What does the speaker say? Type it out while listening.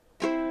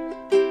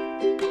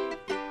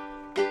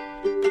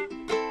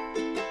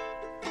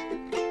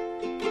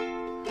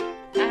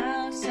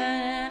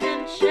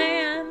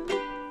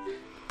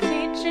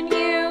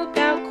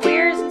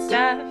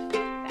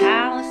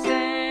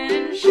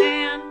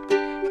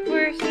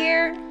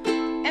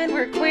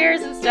we're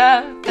queers and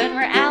stuff, and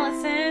we're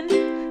Allison,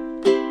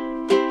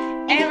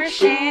 and we're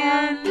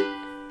Shan,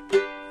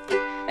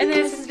 and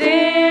this is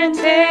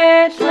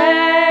Vintage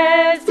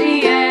Lesbians.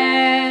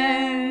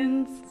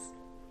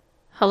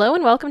 Hello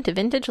and welcome to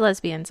Vintage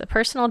Lesbians, a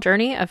personal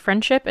journey of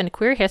friendship and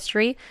queer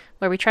history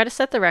where we try to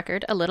set the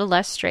record a little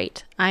less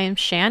straight. I am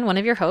Shan, one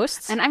of your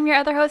hosts. And I'm your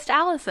other host,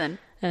 Allison.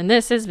 And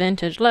this is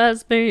Vintage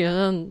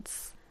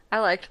Lesbians. I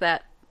liked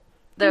that.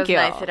 That was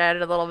nice. It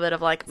added a little bit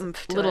of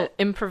oomph to little it.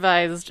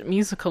 Improvised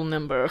musical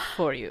number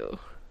for you.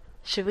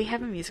 Should we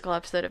have a musical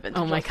episode of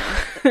Vintage Lesbians?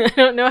 God. I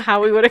don't know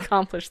how we would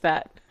accomplish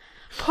that.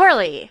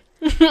 Poorly.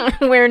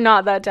 We're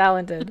not that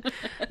talented.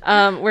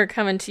 We're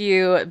coming to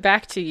you,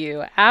 back to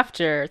you,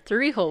 after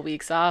 3 whole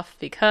weeks off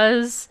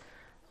because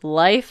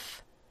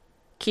life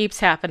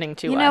keeps happening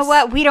to us. You know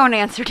what? We don't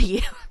answer to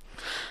you.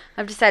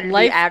 I've decided to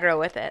be aggro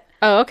with it.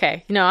 Oh,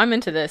 okay. No, I'm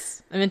into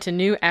this. I'm into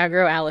new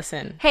aggro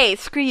Allison. Hey,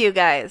 screw you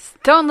guys.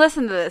 Don't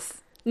listen to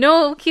this.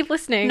 No, keep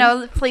listening.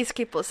 No, please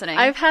keep listening.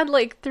 I've had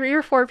 3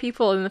 or 4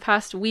 people in the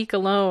past week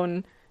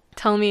alone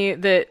tell me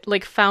that they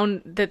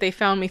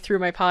found me through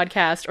my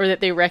podcast, or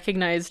that they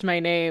recognized my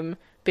name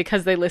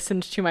because they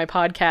listened to my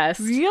podcast.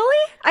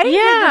 Really? I didn't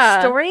hear this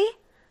story.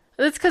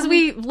 That's because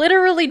we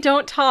literally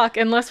don't talk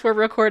unless we're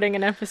recording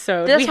an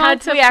episode. We had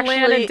to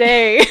plan a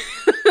day.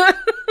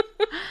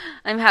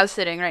 I'm house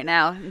sitting right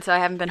now, and so I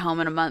haven't been home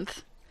in a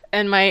month.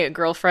 And my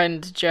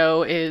girlfriend,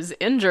 Jo, is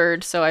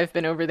injured, so I've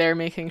been over there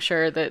making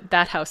sure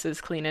that house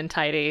is clean and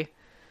tidy.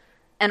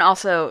 And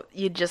also,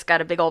 you just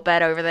got a big old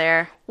bed over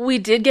there. We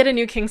did get a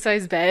new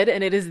king-size bed,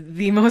 and it is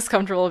the most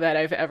comfortable bed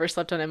I've ever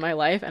slept on in my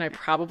life, and I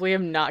probably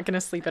am not going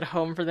to sleep at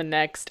home for the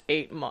next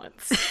 8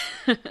 months.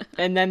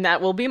 And then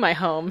that will be my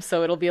home,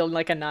 so it'll be a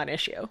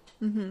non-issue.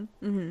 Mm-hmm.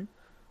 Mm-hmm.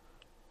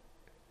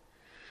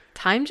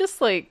 Time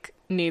just,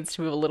 needs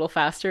to move a little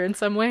faster in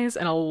some ways,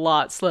 and a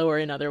lot slower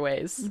in other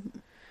ways. Mm-hmm.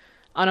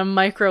 On a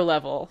micro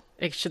level,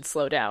 it should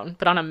slow down.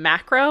 But on a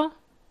macro,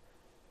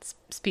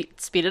 speed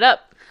it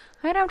up.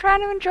 Right, I'm trying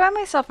to enjoy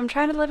myself. I'm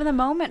trying to live in the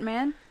moment,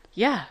 man.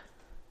 Yeah.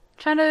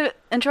 Trying to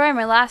enjoy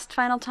my last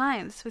final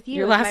times with you.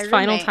 Your last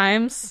final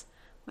times?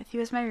 With you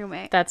as my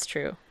roommate. That's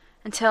true.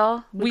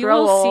 Until we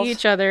will old. See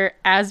each other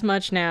as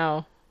much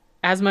then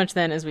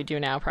as we do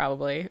now,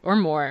 probably. Or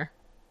more.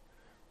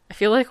 I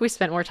feel like we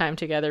spent more time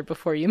together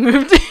before you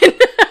moved in.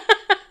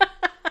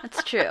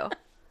 That's true.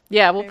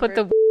 Yeah, we'll put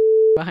the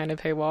behind a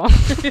paywall.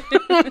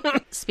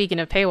 Speaking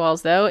of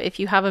paywalls, though, if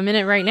you have a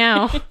minute right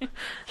now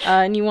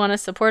and you want to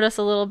support us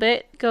a little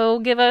bit, go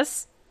give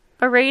us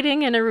a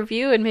rating and a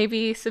review and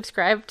maybe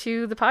subscribe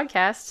to the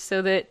podcast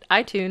so that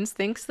iTunes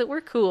thinks that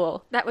we're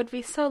cool. That would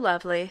be so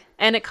lovely.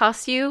 And it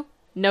costs you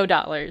no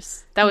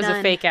dollars. That was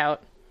a fake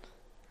out.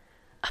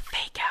 A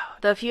fake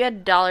out. Though if you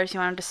had dollars you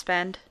wanted to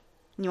spend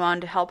and you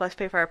wanted to help us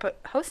pay for our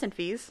hosting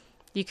fees,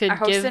 you could our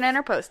hosting and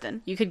our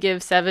posting. You could give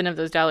 $7 of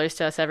those dollars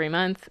to us every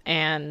month,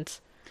 and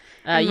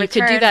you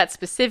could do that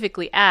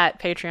specifically at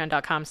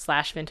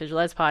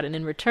patreon.com/vintagelespod, and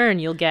in return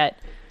you'll get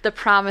the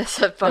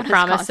promise of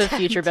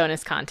future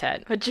bonus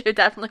content, which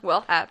definitely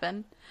will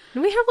happen.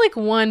 We have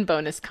one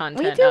bonus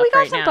content. We do. We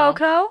got some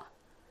BOCO,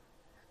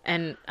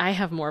 and I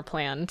have more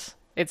planned.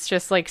 It's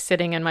just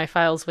sitting in my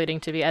files waiting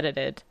to be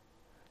edited.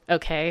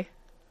 Okay.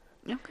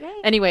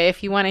 Anyway,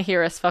 if you want to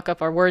hear us fuck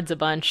up our words a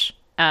bunch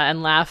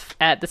and laugh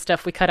at the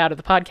stuff we cut out of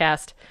the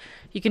podcast,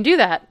 you can do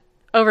that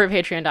over at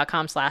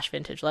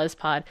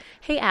patreon.com/vintagelespod.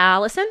 Hey,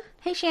 Allison.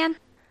 Hey, Shan.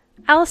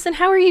 Allison,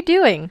 how are you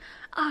doing?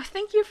 Oh,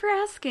 thank you for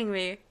asking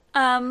me.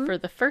 For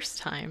the first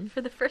time. For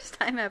the first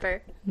time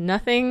ever.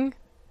 Nothing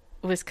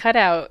was cut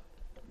out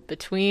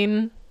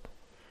between...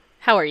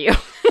 How are you?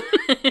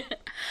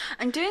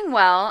 I'm doing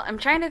well. I'm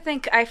trying to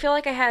think. I feel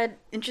like I had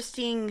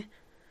interesting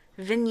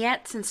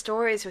vignettes and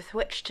stories with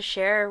which to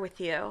share with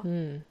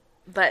you.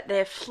 But they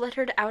have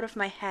flittered out of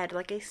my head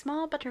like a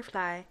small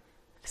butterfly.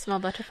 Small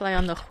butterfly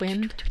on the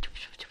wind?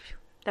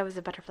 That was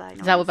a butterfly noise.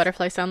 Is that what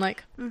butterflies sound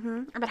like?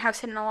 Mm-hmm. I've been house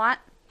sitting a lot.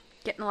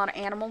 Getting a lot of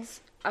animals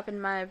up in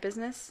my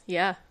business.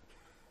 Yeah.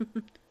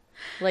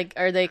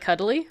 Are they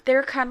cuddly?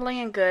 They're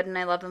cuddly and good, and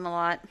I love them a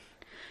lot.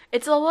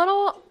 It's a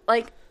little,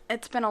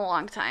 it's been a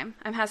long time.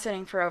 I'm house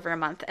sitting for over a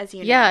month, as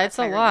you know. Yeah, it's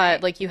a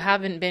lot. You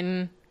haven't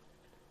been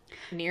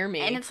near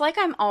me. And it's like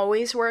I'm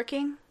always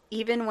working,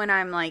 even when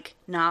I'm,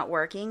 not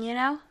working, you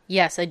know?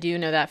 Yes, I do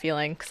know that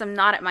feeling. Because I'm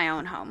not at my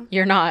own home.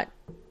 You're not.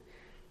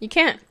 You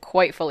can't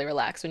quite fully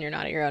relax when you're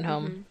not at your own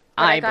home, mm-hmm.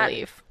 I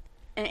believe.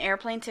 An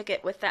airplane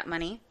ticket with that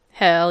money.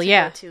 Hell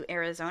yeah. Go to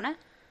Arizona.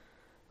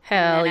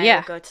 Hell and yeah. I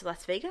will go to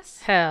Las Vegas.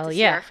 Hell to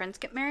yeah. See our friends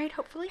get married,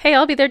 hopefully. Hey,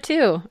 I'll be there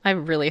too. I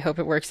really hope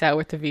it works out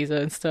with the visa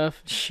and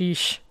stuff.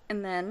 Sheesh.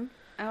 And then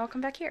I'll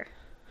come back here.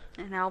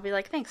 And I'll be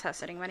like, thanks, house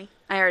sitting money.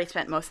 I already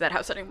spent most of that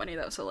house sitting money,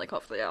 though, so,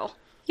 hopefully I'll...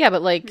 Yeah,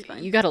 but,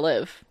 you gotta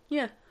live.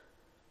 Yeah.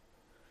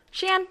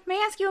 Shan, may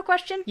I ask you a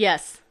question?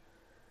 Yes.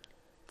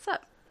 What's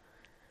up?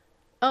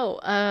 Oh,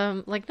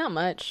 not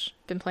much.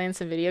 Been playing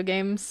some video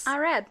games. I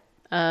read.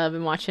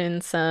 Been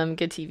watching some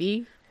good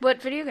TV.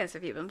 What video games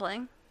have you been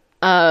playing?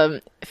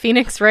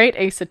 Phoenix Wright,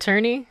 Ace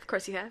Attorney. Of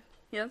course you have.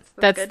 Yes,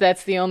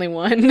 that's the only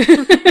one.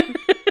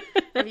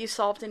 Have you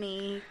solved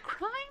any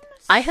crimes?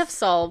 I have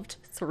solved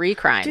 3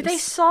 crimes. Do they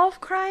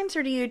solve crimes,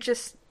 or do you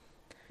just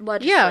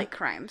legislate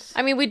crimes?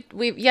 I mean,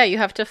 you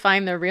have to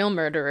find the real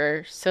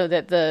murderer so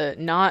that the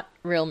not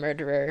real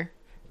murderer,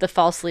 the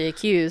falsely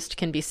accused,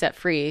 can be set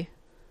free.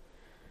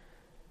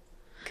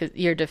 Because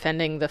you're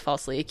defending the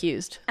falsely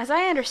accused. As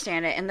I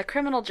understand it, in the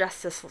criminal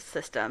justice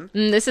system...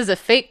 This is a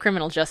fake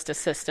criminal justice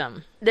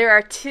system. There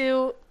are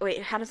 2...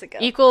 Wait, how does it go?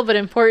 Equal but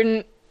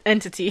important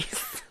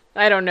entities.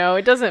 I don't know.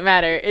 It doesn't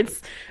matter.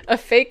 It's a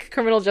fake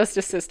criminal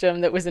justice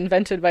system that was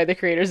invented by the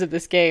creators of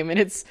this game, and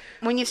it's...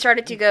 When you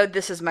started to go,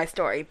 this is my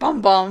story. Bum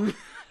bum.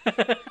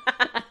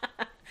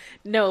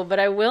 No, but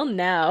I will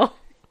now.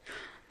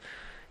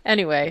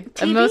 Anyway,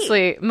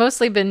 TV. I've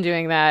mostly been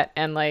doing that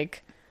and,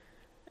 like,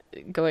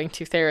 going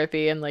to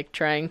therapy and, like,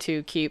 trying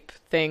to keep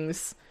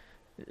things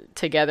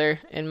together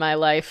in my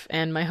life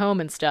and my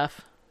home and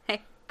stuff.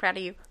 Hey, proud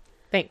of you.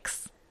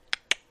 Thanks.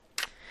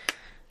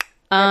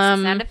 That's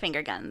the sound of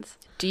finger guns.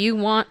 Do you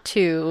want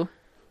to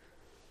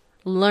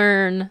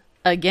learn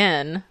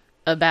again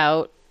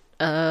about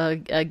a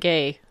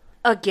gay?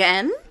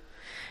 Again?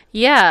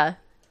 Yeah,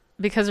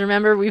 because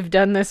remember we've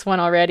done this one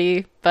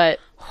already, but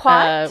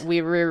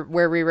we're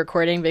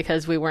re-recording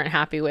because we weren't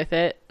happy with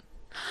it.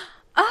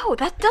 Oh,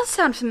 that does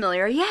sound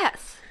familiar.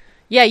 Yes.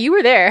 Yeah, you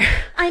were there.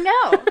 I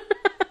know.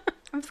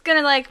 I'm just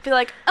gonna be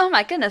like, oh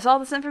my goodness, all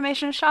this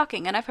information is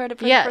shocking, and I've heard it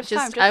for the first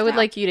time. Just I would now.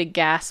 like you to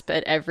gasp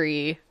at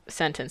every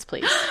sentence,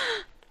 please.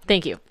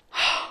 Thank you.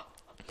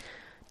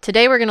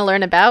 Today we're going to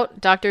learn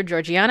about Dr.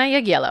 Georgiana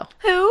Jagiello.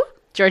 Who?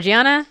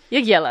 Georgiana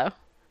Jagiello.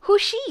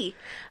 Who's she?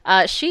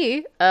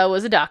 She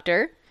was a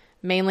doctor,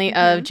 mainly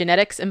of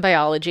genetics and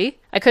biology.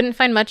 I couldn't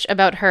find much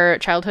about her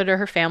childhood or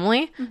her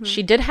family.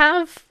 She did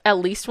have at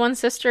least one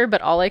sister,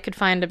 but all I could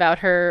find about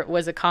her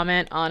was a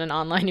comment on an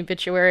online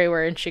obituary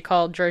wherein she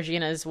called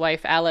Georgiana's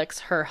wife,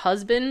 Alex, her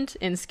husband,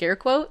 in scare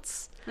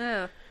quotes.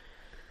 Oh.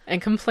 And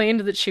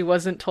complained that she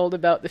wasn't told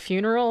about the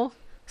funeral.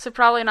 So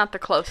probably not the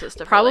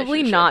closest of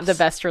Probably not the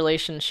best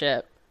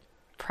relationship.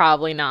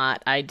 Probably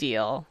not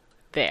ideal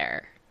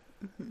there.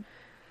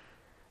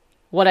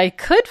 What I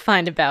could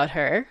find about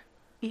her...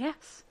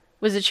 Yes.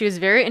 Was that she was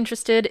very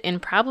interested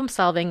in problem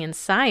solving in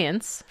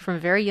science from a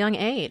very young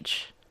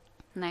age.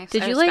 Nice.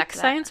 Did you like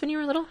science when you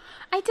were little?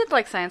 I did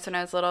like science when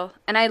I was little,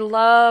 and I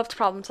loved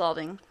problem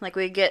solving. Like,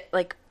 we'd get,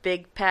 like,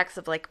 big packs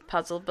of, like,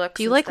 puzzle books.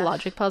 Do you like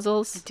logic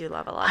puzzles? I do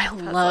love a logic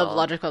puzzle. I love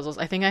logic puzzles.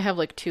 I think I have,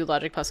 like, 2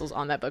 logic puzzles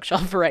on that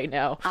bookshelf right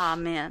now. Aw,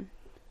 man.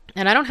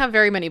 And I don't have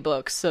very many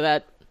books, so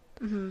that...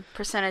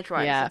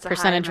 Percentage-wise, yeah,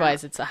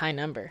 percentage-wise, it's a high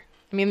number.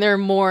 I mean, there are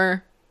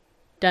more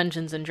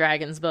Dungeons and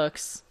Dragons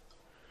books.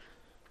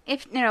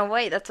 If,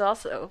 wait, that's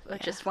also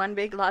just one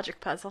big logic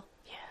puzzle.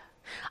 Yeah.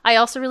 I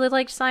also really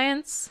liked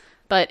science,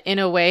 but in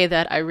a way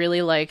that I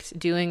really liked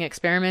doing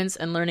experiments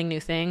and learning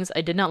new things.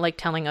 I did not like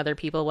telling other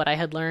people what I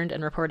had learned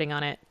and reporting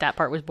on it. That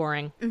part was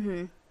boring.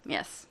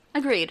 Yes.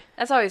 Agreed.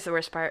 That's always the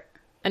worst part.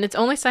 And it's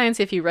only science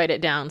if you write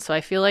it down, so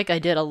I feel like I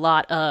did a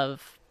lot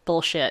of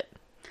bullshit.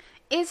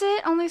 Is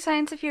it only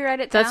science if you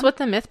write it down? That's what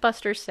the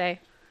Mythbusters say.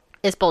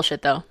 It's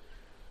bullshit, though.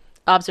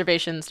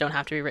 Observations don't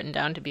have to be written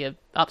down to be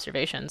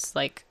observations.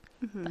 Like...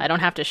 I don't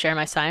have to share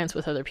my science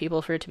with other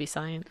people for it to be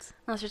science.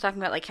 Unless you're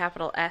talking about, like,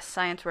 capital S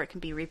science, where it can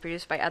be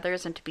reproduced by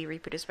others, and to be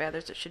reproduced by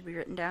others, it should be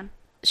written down.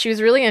 She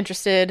was really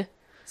interested,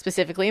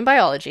 specifically in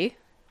biology,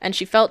 and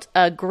she felt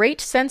a great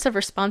sense of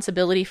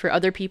responsibility for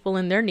other people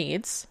and their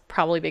needs,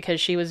 probably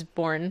because she was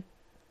born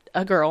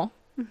a girl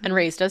and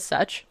raised as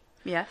such.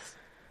 Yes.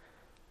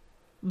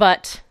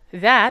 But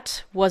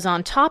that was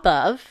on top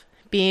of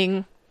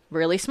being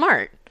really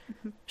smart.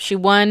 She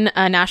won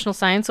a National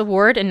Science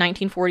Award in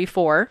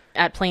 1944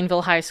 at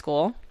Plainville High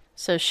School.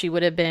 So she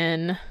would have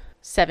been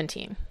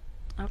 17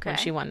 when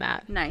she won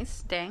that.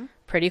 Nice. Dang.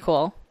 Pretty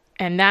cool.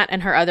 And that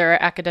and her other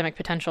academic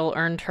potential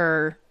earned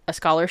her a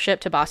scholarship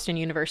to Boston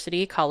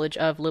University College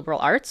of Liberal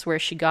Arts, where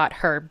she got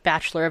her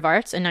Bachelor of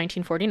Arts in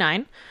 1949.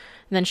 And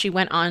then she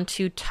went on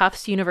to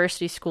Tufts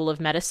University School of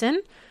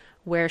Medicine,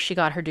 where she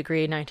got her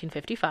degree in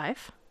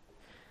 1955.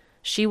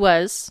 She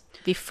was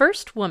the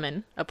first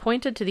woman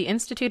appointed to the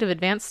Institute of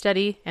Advanced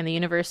Study and the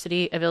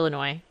University of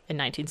Illinois in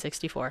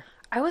 1964.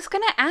 I was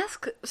going to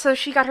ask, so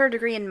she got her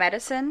degree in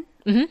medicine?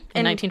 In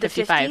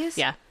 1955,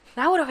 yeah.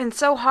 That would have been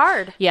so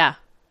hard. Yeah.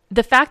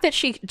 The fact that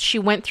she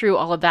went through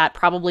all of that,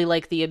 probably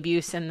like the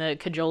abuse and the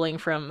cajoling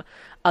from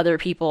other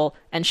people,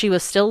 and she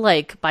was still,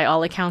 like, by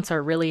all accounts,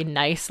 a really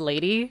nice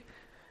lady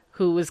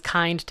who was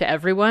kind to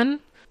everyone,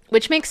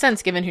 which makes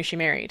sense given who she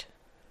married.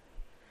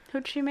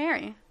 Who'd she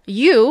marry?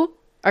 You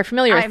are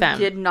familiar with them. I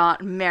did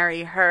not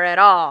marry her at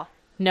all.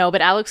 No, but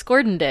Alex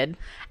Gordon did.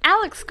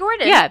 Alex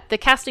Gordon? Yeah, the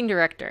casting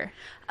director.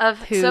 Of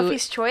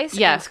Sophie's Choice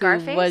and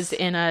Scarface? Who was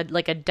in a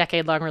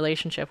decade-long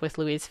relationship with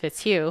Louise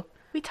Fitzhugh.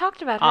 We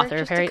talked about author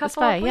her of just a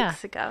couple of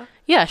weeks ago.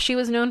 Yeah, she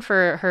was known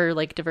for her,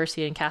 like,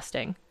 diversity in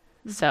casting.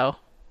 So,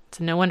 it's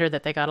no wonder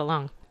that they got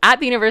along.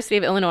 At the University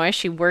of Illinois,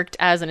 she worked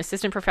as an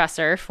assistant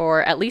professor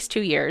for at least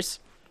 2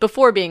 years,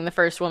 before being the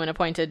first woman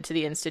appointed to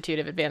the Institute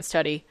of Advanced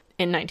Study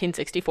in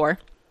 1964.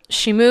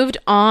 she moved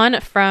on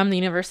from the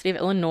University of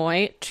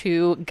Illinois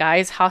to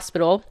Guy's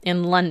Hospital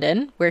in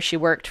London, where she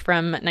worked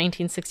from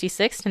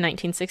 1966 to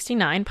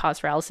 1969. Pause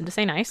for Allison to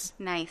say nice.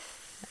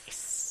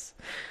 Nice.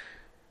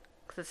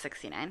 Because it's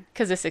 69.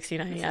 Because it's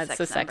 69, yeah, it's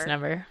a sex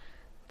number.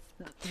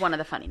 One of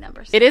the funny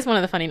numbers. It is one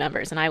of the funny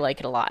numbers, and I like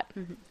it a lot.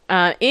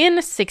 Mm-hmm.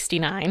 In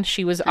 69,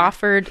 she was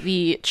offered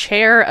the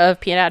chair of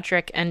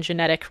pediatric and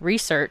genetic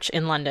research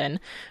in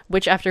London,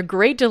 which after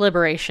great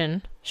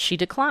deliberation, she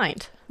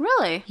declined.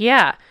 Really?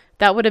 Yeah,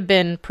 that would have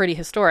been pretty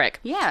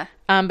historic. Yeah.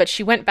 But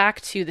she went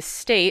back to the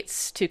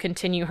States to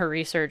continue her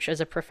research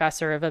as a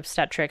professor of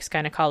obstetrics,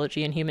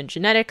 gynecology, and human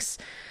genetics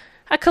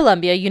at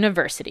Columbia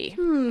University.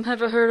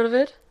 Have I heard of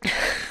it?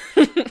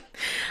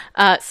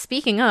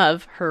 Speaking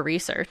of her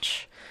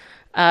research...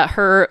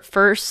 her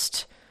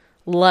first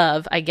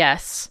love, I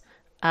guess,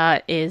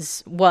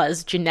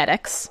 was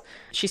genetics.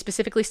 She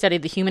specifically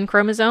studied the human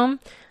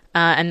chromosome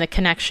and the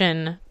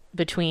connection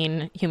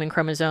between human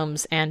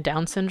chromosomes and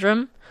Down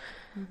syndrome.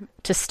 Mm-hmm.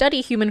 To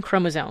study human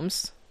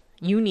chromosomes,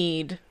 you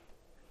need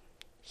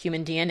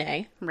human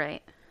DNA.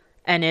 Right.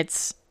 And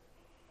it's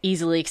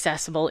easily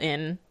accessible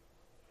in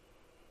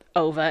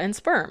ova and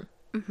sperm.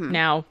 Mm-hmm.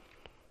 Now,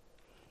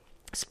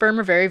 sperm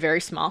are very,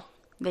 very small.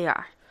 They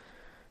are.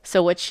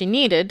 So what she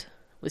needed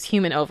was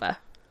human ova,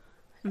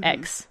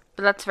 eggs.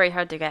 But that's very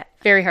hard to get.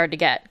 Very hard to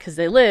get because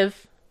they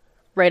live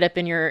right up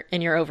in your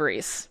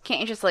ovaries. Can't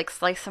you just like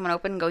slice someone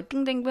open and go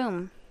ding ding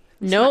boom?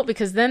 No,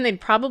 because then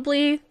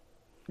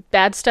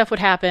bad stuff would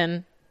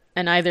happen,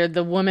 and either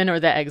the woman or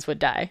the eggs would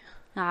die.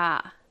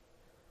 Ah,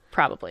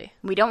 probably.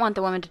 We don't want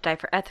the woman to die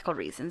for ethical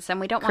reasons, and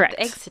we don't Correct. want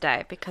the eggs to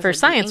die because for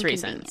science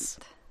reasons.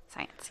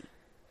 Sciencey.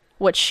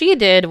 What she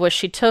did was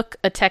she took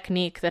a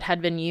technique that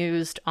had been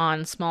used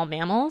on small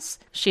mammals.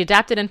 She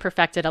adapted and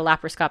perfected a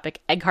laparoscopic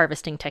egg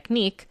harvesting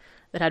technique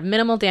that had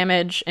minimal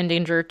damage and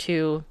danger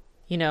to,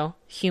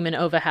 human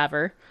ova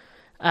haver,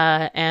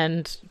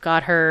 and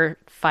got her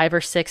 5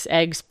 or 6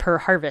 eggs per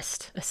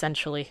harvest,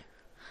 essentially.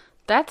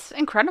 That's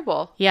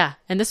incredible. Yeah,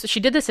 and she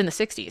did this in the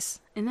 60s.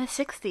 In the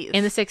 60s?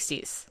 In the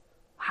 60s.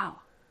 Wow.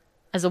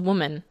 As a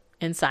woman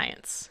in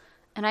science.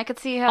 And I could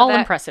see how all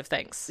impressive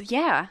things.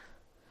 Yeah.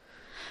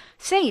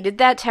 Say, did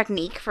that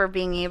technique for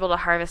being able to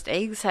harvest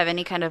eggs have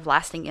any kind of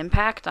lasting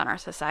impact on our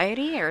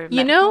society or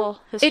medical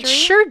history? It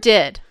sure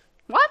did.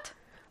 What?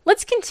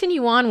 Let's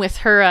continue on with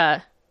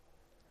her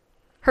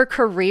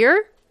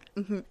career,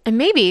 and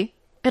maybe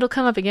it'll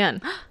come up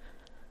again.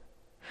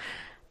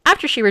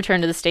 After she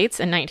returned to the States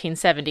in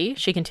 1970,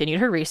 she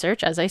continued her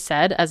research, as I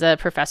said, as a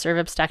professor of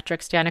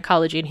obstetrics,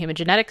 gynecology, and human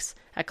genetics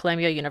at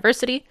Columbia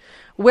University,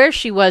 where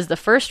she was the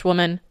first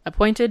woman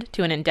appointed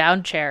to an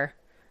endowed chair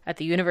at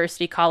the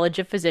University College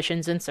of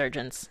Physicians and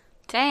Surgeons.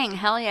 Dang,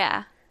 hell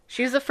yeah.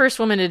 She was the first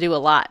woman to do a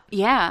lot.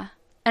 Yeah.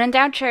 An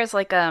endowed chair is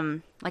like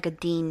a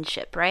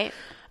deanship, right?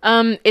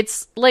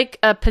 It's like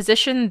a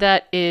position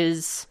that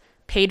is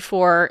paid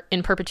for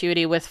in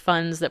perpetuity with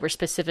funds that were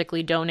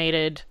specifically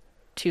donated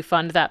to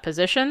fund that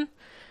position.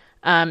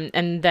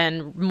 And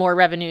then more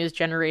revenues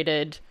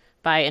generated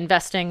by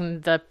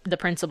investing the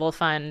principal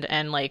fund,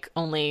 and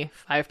only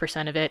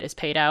 5% of it is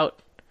paid out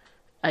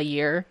a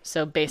year.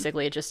 So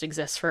basically it just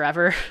exists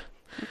forever.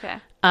 Okay.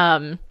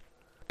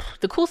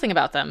 The cool thing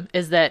about them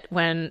is that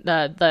when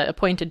the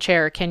appointed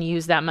chair can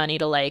use that money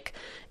to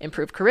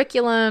improve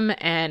curriculum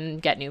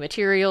and get new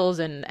materials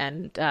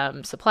and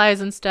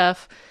supplies and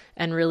stuff,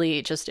 and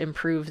really just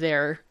improve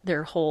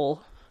their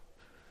whole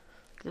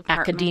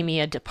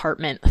academia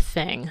department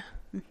thing.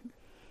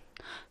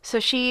 So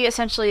she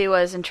essentially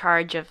was in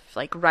charge of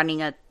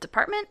running a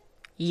department?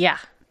 Yeah.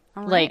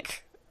 All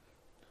right.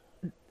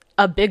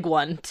 A big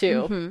one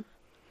too. Mm-hmm.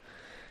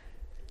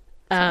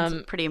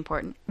 Sounds pretty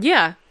important.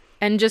 Yeah.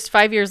 And just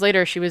 5 years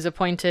later, she was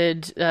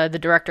appointed the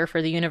director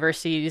for the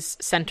university's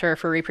Center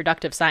for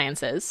Reproductive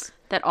Sciences.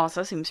 That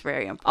also seems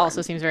very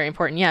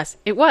important. Yes,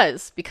 it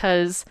was,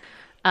 because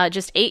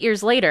just 8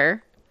 years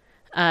later,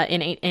 in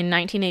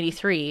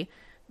 1983,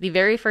 the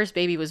very first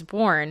baby was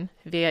born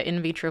via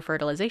in vitro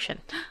fertilization.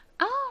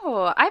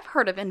 Oh, I've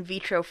heard of in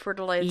vitro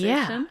fertilization.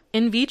 Yeah.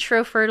 In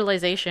vitro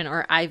fertilization,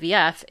 or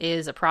IVF,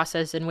 is a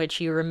process in which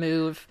you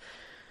remove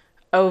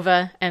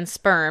ova and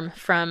sperm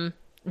from,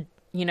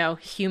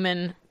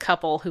 human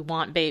couple who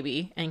want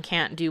baby and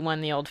can't do one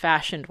the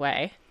old-fashioned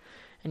way.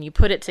 And you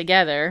put it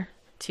together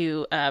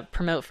to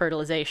promote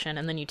fertilization,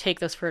 and then you take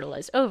those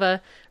fertilized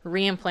ova,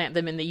 reimplant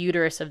them in the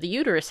uterus of the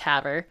uterus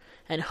haver,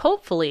 and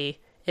hopefully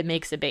it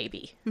makes a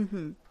baby.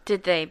 Mm-hmm.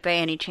 Did they, by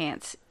any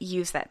chance,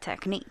 use that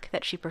technique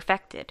that she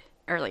perfected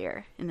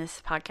earlier in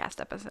this podcast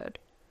episode?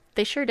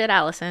 They sure did,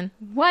 Allison.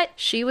 What?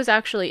 She was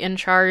actually in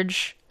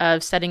charge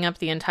of setting up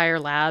the entire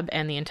lab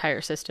and the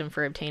entire system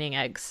for obtaining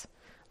eggs.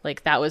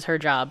 That was her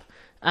job.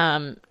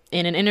 In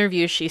an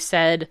interview, she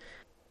said,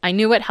 "I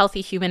knew what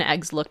healthy human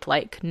eggs looked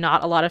like.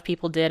 Not a lot of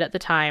people did at the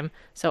time,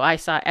 so I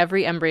saw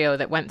every embryo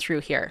that went through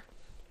here."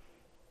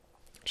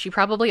 She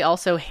probably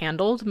also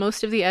handled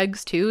most of the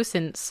eggs, too,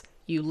 since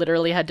you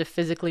literally had to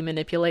physically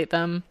manipulate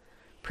them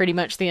pretty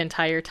much the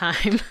entire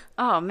time.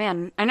 Oh,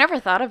 man. I never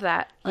thought of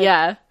that.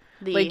 Yeah.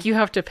 Like, you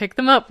have to pick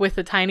them up with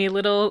the tiny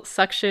little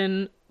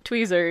suction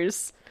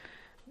tweezers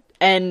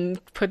and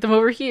put them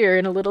over here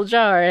in a little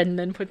jar and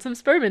then put some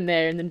sperm in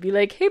there and then be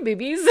like, hey,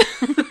 babies,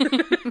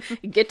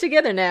 get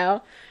together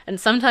now. And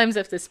sometimes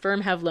if the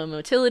sperm have low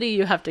motility,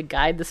 you have to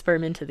guide the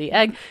sperm into the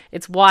egg.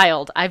 It's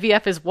wild.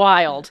 IVF is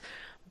wild.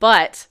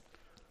 But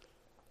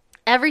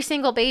every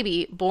single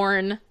baby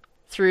born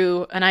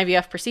through an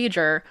IVF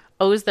procedure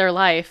owes their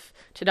life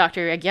to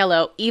Dr.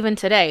 Jagiello even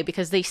today,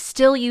 because they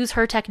still use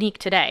her technique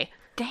today.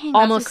 Dang,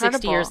 almost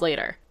 60 years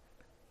later.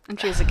 And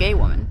she was a gay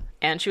woman.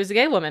 And she was a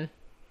gay woman.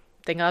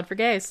 Thank God for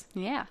gays.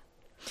 Yeah.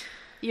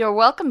 You're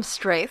welcome,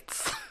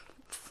 straights.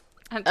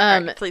 I'm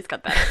sorry, please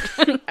cut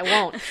that. I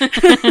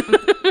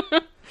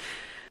won't.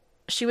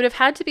 She would have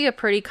had to be a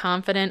pretty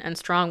confident and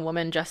strong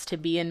woman just to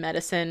be in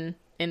medicine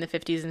in the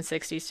 50s and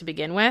 60s to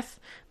begin with.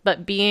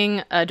 But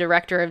being a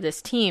director of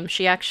this team,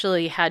 she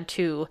actually had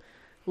to,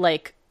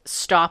 like,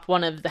 stop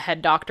one of the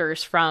head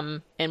doctors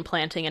from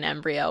implanting an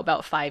embryo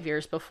about 5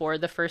 years before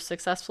the first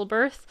successful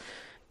birth,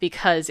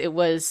 because it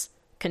was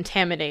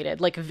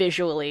contaminated. Like,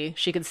 visually,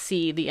 she could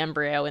see the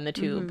embryo in the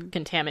tube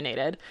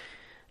contaminated.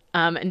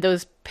 And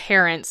those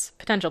parents,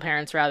 potential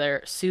parents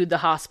rather, sued the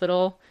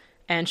hospital,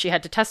 and she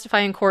had to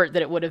testify in court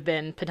that it would have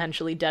been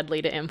potentially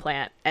deadly to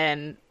implant,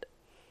 and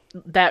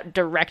that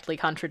directly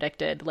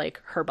contradicted,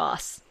 like, her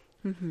boss.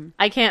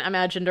 I can't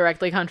imagine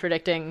directly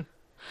contradicting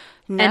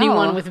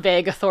anyone with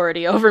vague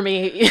authority over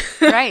me.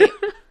 Right.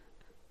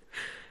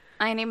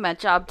 I need my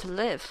job to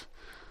live.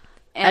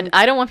 And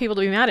I don't want people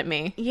to be mad at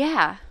me.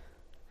 Yeah.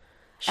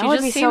 She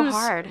just seems so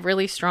hard.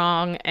 Really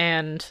strong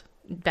and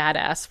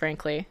badass,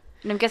 frankly.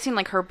 And I'm guessing,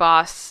 like, her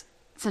boss,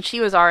 since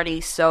she was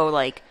already so,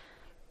 like,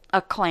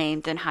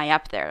 acclaimed and high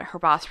up there, her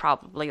boss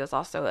probably was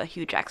also a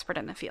huge expert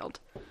in the field.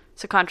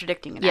 So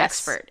contradicting an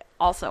expert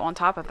also on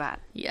top of that.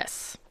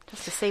 Yes.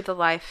 Just to save the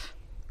life.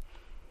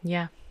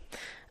 Yeah.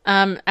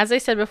 As I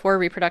said before,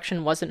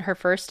 reproduction wasn't her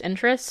first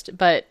interest,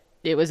 but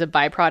it was a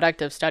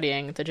byproduct of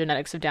studying the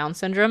genetics of Down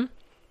syndrome,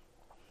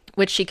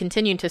 which she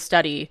continued to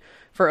study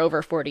for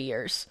over 40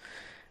 years.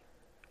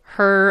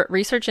 Her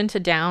research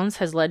into Downs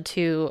has led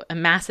to a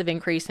massive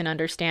increase in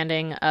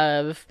understanding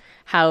of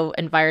how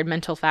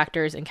environmental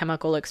factors and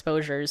chemical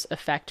exposures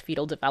affect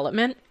fetal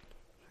development,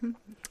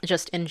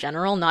 just in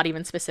general, not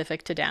even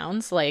specific to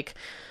Downs, like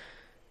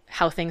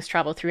how things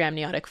travel through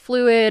amniotic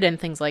fluid and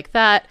things like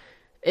that.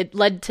 It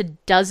led to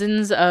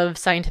dozens of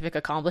scientific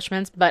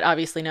accomplishments, but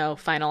obviously no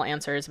final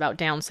answers about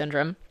Down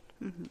syndrome.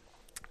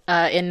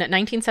 In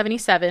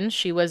 1977,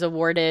 she was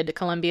awarded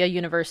Columbia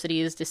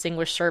University's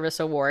Distinguished Service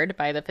Award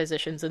by the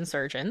Physicians and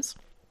Surgeons.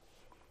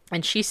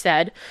 And she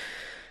said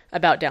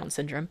about Down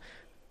syndrome,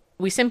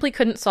 "We simply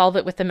couldn't solve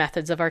it with the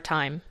methods of our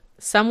time.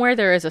 Somewhere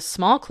there is a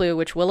small clue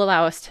which will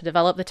allow us to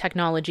develop the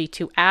technology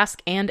to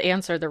ask and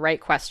answer the right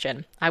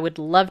question. I would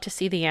love to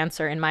see the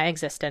answer in my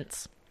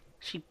existence."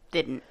 She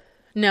didn't.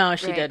 No,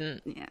 she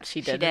didn't. Yeah,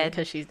 she didn't,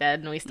 because she's dead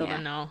and we still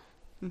don't know.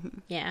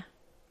 Yeah.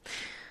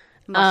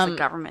 Unless the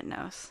government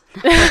knows.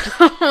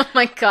 Oh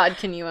my God,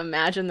 can you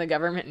imagine the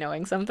government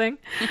knowing something?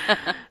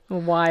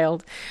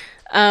 Wild.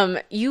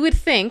 You would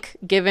think,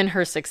 given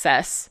her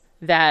success,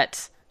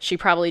 that she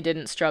probably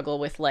didn't struggle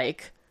with,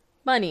 like,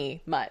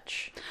 money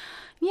much.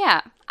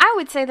 Yeah. I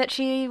would say that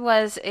she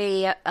was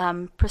a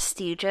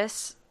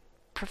prestigious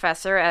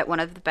professor at one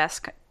of the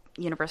best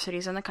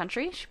universities in the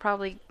country. She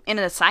probably, in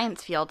the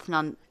science field,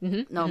 in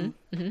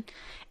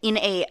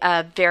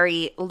a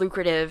very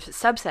lucrative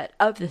subset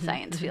of the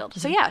science field.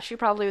 So yeah, she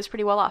probably was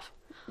pretty well off.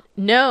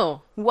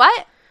 No.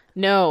 What?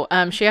 No.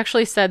 She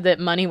actually said that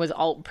money was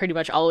pretty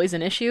much always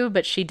an issue,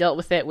 but she dealt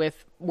with it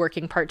with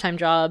working part-time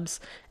jobs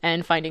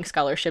and finding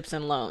scholarships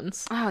and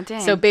loans. Oh,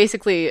 dang. So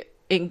basically,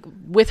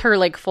 with her,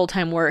 like,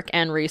 full-time work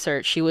and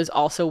research, she was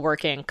also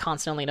working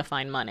constantly to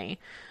find money.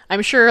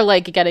 I'm sure,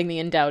 like, getting the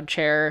endowed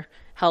chair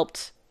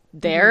helped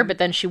there, but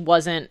then she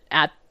wasn't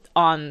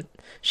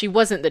she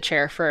wasn't the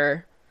chair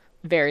for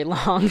very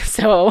long,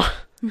 so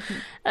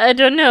I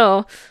don't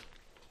know.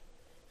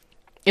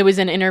 It was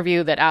an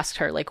interview that asked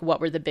her, like,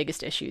 what were the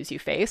biggest issues you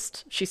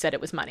faced? She said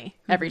it was money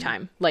every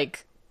time.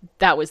 Like,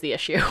 that was the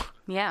issue.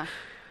 Yeah.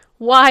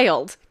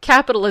 Wild.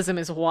 Capitalism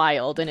is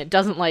wild, and it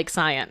doesn't like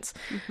science.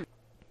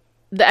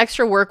 The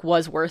extra work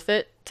was worth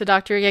it to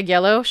Dr.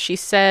 Jagiello. She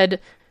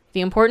said,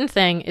 "The important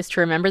thing is to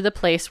remember the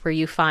place where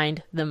you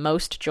find the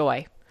most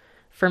joy.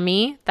 For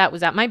me, that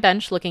was at my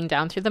bench looking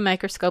down through the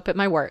microscope at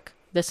my work.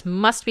 This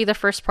must be the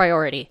first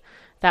priority.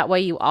 That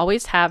way you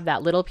always have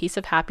that little piece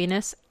of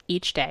happiness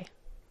each day."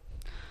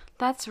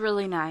 That's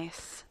really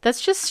nice. That's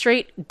just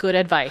straight good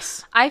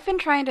advice. I've been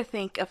trying to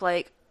think of,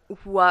 like,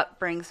 what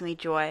brings me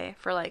joy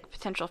for, like,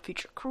 potential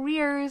future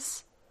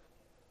careers.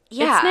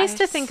 Yeah. It's nice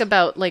to think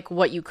about, like,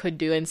 what you could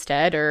do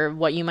instead, or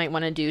what you might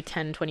want to do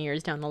 10, 20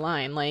 years down the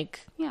line.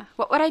 Like, yeah.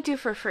 What would I do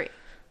for free?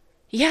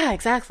 Yeah,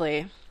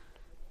 exactly.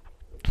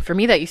 For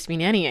me, that used to be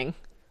nannying.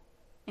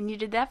 And you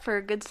did that for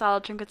a good,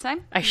 solid chunk of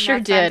time? I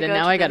sure did, and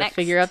now I got to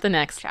figure out the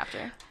next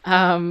chapter.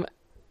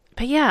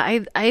 But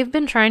yeah, I've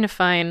been trying to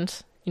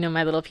find, you know,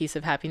 my little piece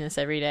of happiness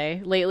every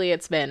day. Lately,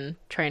 it's been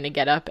trying to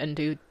get up and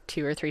do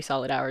 2 or 3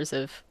 solid hours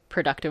of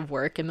productive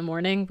work in the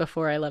morning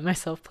before I let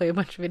myself play a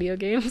bunch of video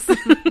games.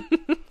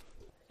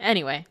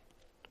 Anyway,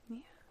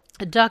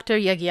 Dr.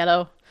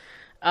 Jagiello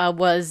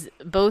was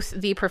both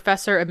the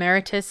professor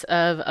emeritus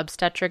of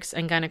obstetrics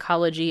and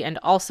gynecology and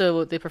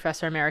also the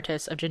professor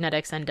emeritus of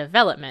genetics and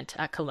development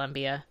at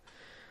Columbia.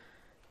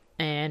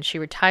 And she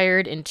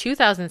retired in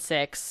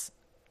 2006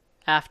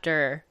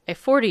 after a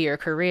 40-year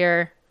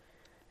career.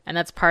 And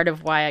that's part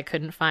of why I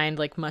couldn't find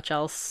like much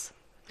else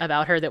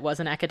about her that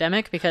wasn't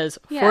academic, because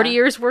 40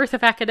 years worth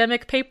of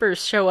academic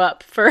papers show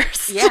up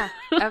first. Yeah,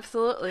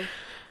 absolutely.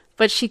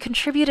 But she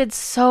contributed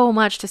so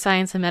much to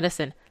science and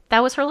medicine.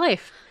 That was her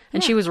life.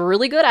 And she was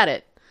really good at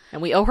it.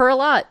 And we owe her a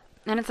lot.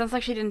 And it sounds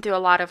like she didn't do a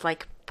lot of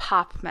like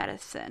pop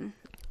medicine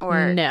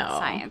or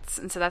science.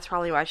 And so that's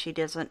probably why she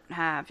doesn't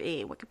have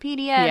a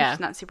Wikipedia. Yeah. She's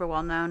not super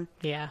well known.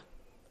 Yeah.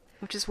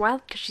 Which is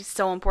wild because she's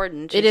so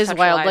important. It is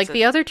wild. Like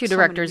the other two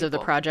directors of the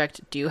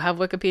project do have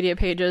Wikipedia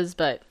pages,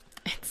 but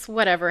it's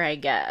whatever, I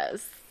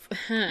guess.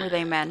 Were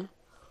they men?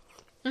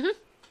 Mm-hmm.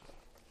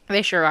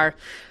 They sure are.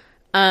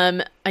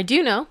 I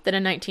do know that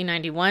in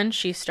 1991,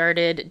 she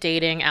started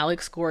dating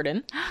Alex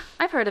Gordon.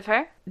 I've heard of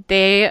her.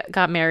 They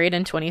got married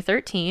in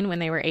 2013 when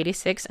they were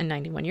 86 and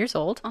 91 years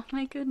old. Oh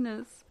my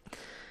goodness.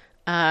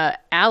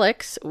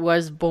 Alex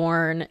was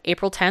born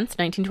April 10th,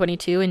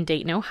 1922 in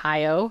Dayton,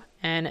 Ohio,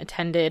 and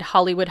attended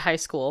Hollywood High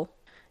School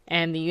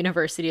and the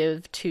University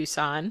of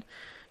Tucson.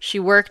 She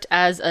worked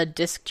as a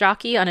disc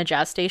jockey on a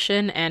jazz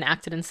station and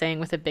acted and sang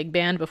with a big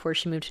band before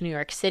she moved to New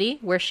York City,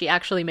 where she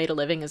actually made a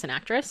living as an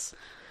actress.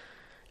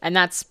 And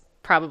that's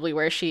probably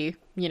where she,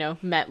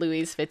 met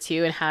Louise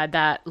Fitzhugh and had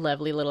that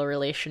lovely little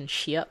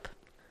relationship.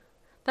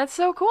 That's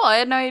so cool. I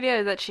had no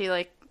idea that she,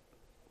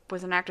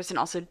 was an actress and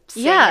also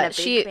sang in a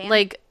big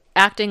band.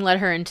 Acting led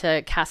her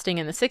into casting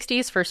in the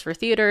 60s, first for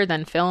theater,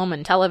 then film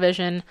and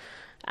television.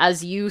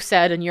 As you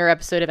said in your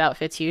episode about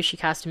Fitzhugh, she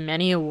cast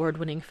many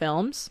award-winning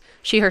films.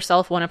 She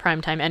herself won a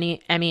Primetime Emmy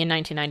in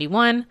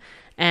 1991,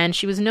 and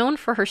she was known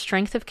for her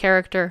strength of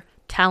character,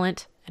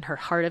 talent, and her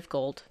heart of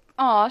gold.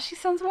 Aw, she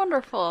sounds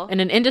wonderful. In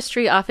an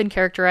industry often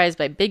characterized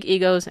by big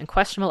egos and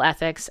questionable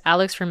ethics,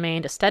 Alex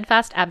remained a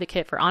steadfast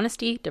advocate for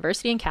honesty,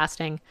 diversity in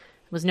casting, and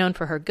was known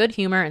for her good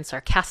humor and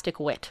sarcastic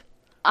wit.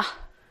 Ah,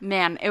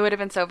 man, it would have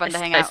been so fun to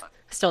hang out. I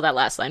stole that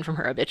last line from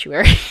her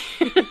obituary.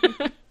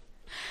 It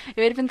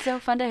would have been so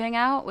fun to hang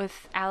out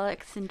with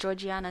Alex and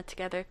Georgiana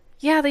together.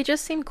 Yeah, they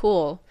just seem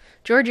cool.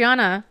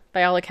 Georgiana,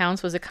 by all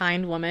accounts, was a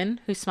kind woman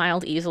who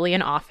smiled easily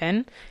and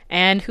often,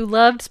 and who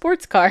loved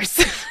sports cars.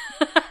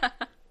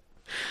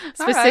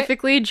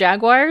 Specifically,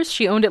 Jaguars.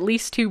 She owned at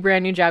least 2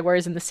 brand new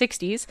Jaguars in the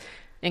 60s,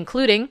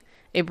 including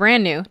a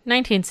brand new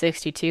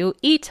 1962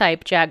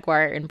 E-Type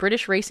Jaguar in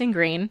British racing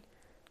green,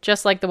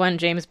 just like the one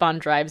James Bond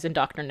drives in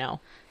Dr. No.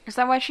 Is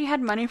that why she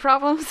had money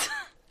problems?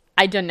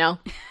 I don't know.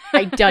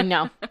 I don't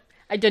know.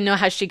 I don't know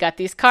how she got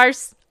these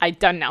cars. I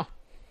don't know.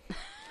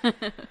 I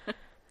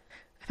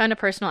found a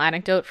personal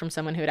anecdote from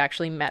someone who had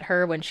actually met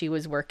her when she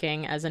was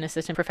working as an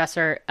assistant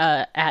professor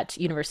at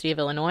University of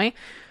Illinois.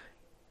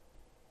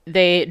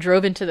 They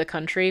drove into the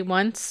country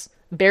once,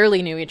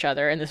 barely knew each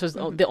other, and this was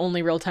the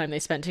only real time they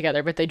spent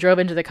together, but they drove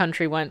into the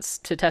country once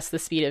to test the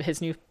speed of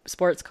his new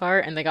sports car,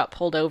 and they got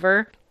pulled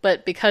over.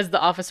 But because the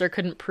officer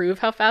couldn't prove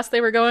how fast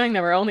they were going, they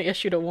were only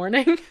issued a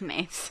warning.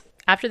 Nice.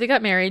 After they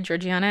got married,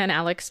 Georgiana and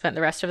Alex spent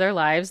the rest of their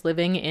lives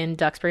living in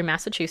Duxbury,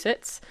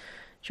 Massachusetts.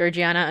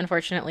 Georgiana,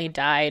 unfortunately,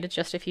 died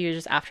just a few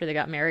years after they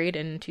got married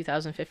in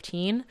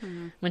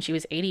 2015, when she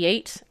was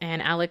 88,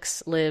 and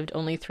Alex lived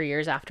only 3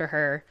 years after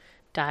her,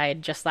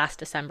 died just last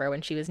December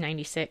when she was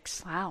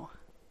 96. Wow.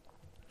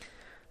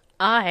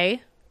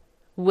 I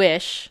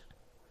wish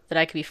that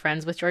I could be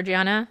friends with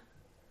Georgiana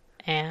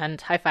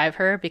and high-five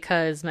her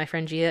because my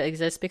friend Gia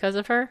exists because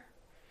of her.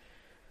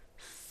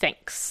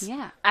 Thanks.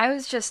 Yeah. I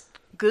was just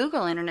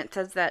Googling and it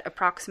says that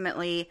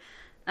approximately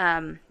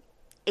 8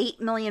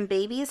 million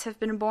babies have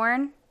been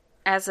born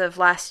as of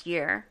last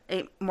year.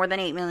 More than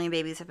 8 million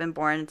babies have been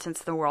born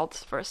since the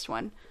world's first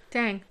one.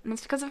 Dang. And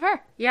it's because of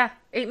her. Yeah.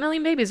 8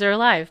 million babies are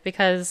alive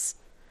because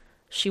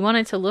she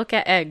wanted to look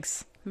at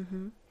eggs.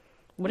 Mm-hmm.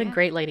 What a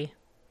great lady.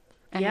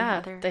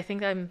 I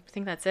think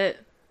that's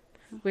it.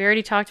 We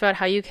already talked about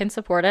how you can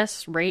support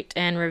us, rate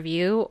and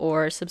review,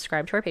 or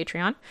subscribe to our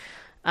Patreon.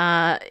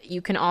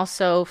 You can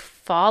also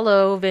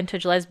follow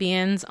Vintage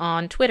Lesbians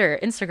on Twitter,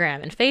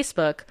 Instagram, and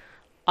Facebook.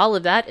 All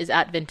of that is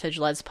at Vintage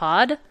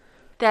Lespod.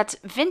 That's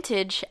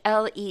Vintage,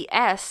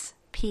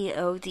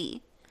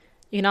 Lespod.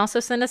 You can also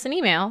send us an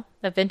email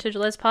at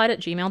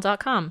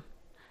vintagelespod@gmail.com.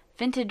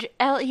 Vintage,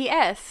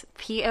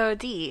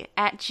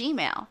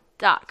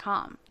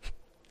 Lespod@gmail.com.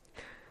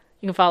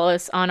 You can follow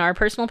us on our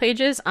personal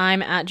pages.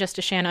 I'm at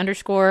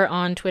justashan_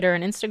 on Twitter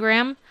and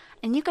Instagram.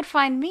 And you can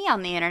find me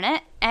on the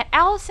internet at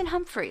Allison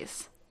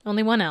Humphreys.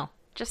 Only one L.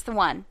 Just the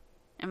one.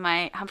 And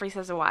my Humphreys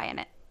has a Y in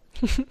it.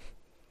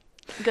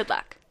 Good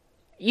luck.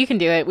 You can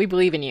do it. We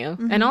believe in you.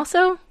 Mm-hmm. And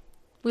also,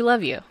 we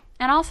love you.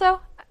 And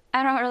also,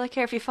 I don't really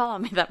care if you follow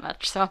me that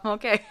much, so I'm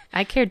okay.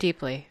 I care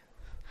deeply.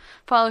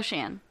 Follow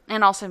Shan.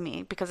 And also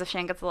me, because if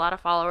Shane gets a lot of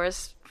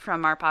followers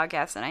from our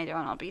podcast and I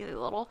don't, I'll be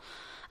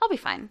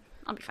fine.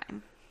 I'll be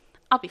fine.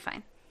 I'll be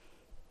fine.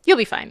 You'll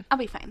be fine. I'll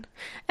be fine.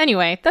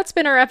 Anyway, that's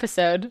been our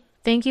episode.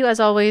 Thank you, as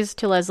always,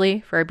 to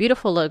Leslie for our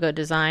beautiful logo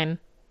design.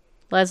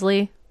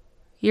 Leslie,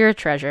 you're a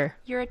treasure.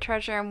 You're a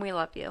treasure, and we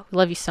love you. We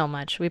love you so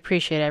much. We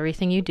appreciate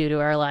everything you do to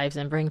our lives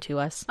and bring to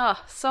us.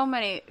 Oh, so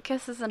many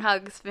kisses and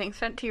hugs being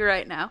sent to you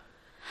right now.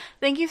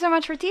 Thank you so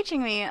much for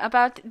teaching me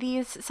about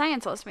these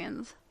science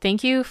lesbians.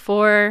 Thank you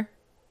for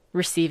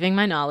receiving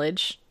my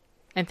knowledge.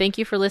 And thank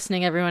you for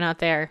listening, everyone out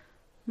there.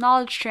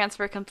 Knowledge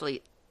transfer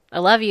complete. I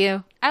love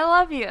you. I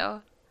love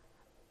you.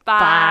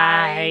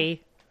 Bye.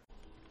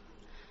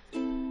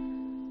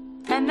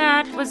 And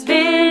that was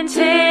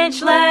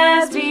Vintage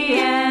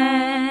Lesbians.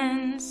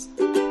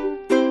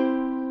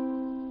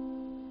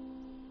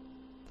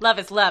 Love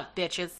is love, bitches.